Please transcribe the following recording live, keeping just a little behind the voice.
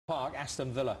Park,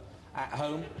 Aston Villa at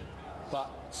home, but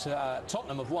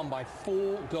Tottenham have won by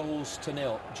 4 goals to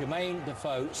 0. Jermain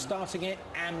Defoe starting it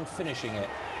and finishing it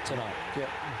tonight. Yeah,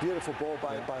 beautiful ball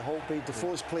by Holtby.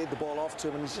 Defoe's played the ball off to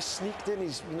him and he's just sneaked in,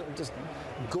 he's just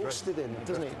ghosted in,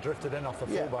 doesn't he? Drifted in off the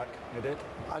fullback, he did.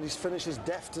 And his finish is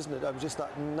deft, isn't it? Just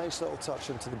that nice little touch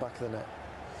into the back of the net.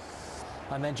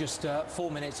 And then just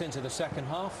 4 minutes into the second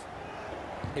half,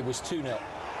 it was 2-0.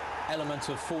 Element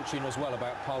of fortune as well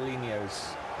about Paulinho's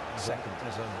second.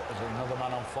 There's another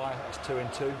man on fire. It's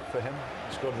 2-2 for him.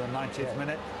 Scored in the 90th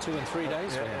minute. 2 and 3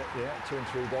 days for him. Yeah, 2 and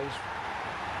 3 days.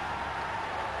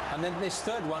 And then this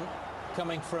third one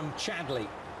coming from Chadley.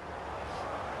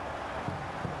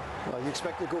 Well, you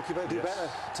expect the goalkeeper to do better,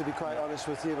 to be quite honest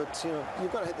with you, but you know,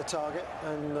 you've got to hit the target,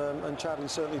 and Chadley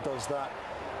certainly does that.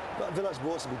 But Villa's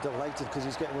Boards will be delighted because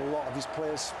he's getting a lot of his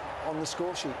players on the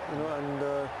score sheet, you know,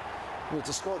 and you know,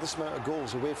 to score this amount of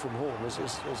goals away from home is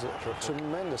a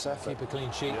tremendous effort. Keep a clean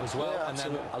sheet as well, and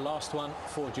then a last one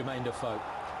for Jermain Defoe.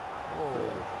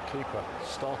 Oh, keeper,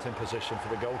 starting position for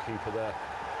the goalkeeper there.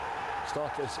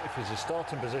 If he's a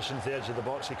starting position at the edge of the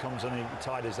box, he comes and he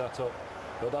tidies that up.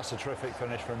 But that's a terrific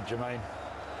finish from Jermain,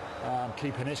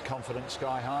 keeping his confidence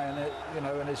sky high, and you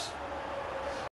know, and his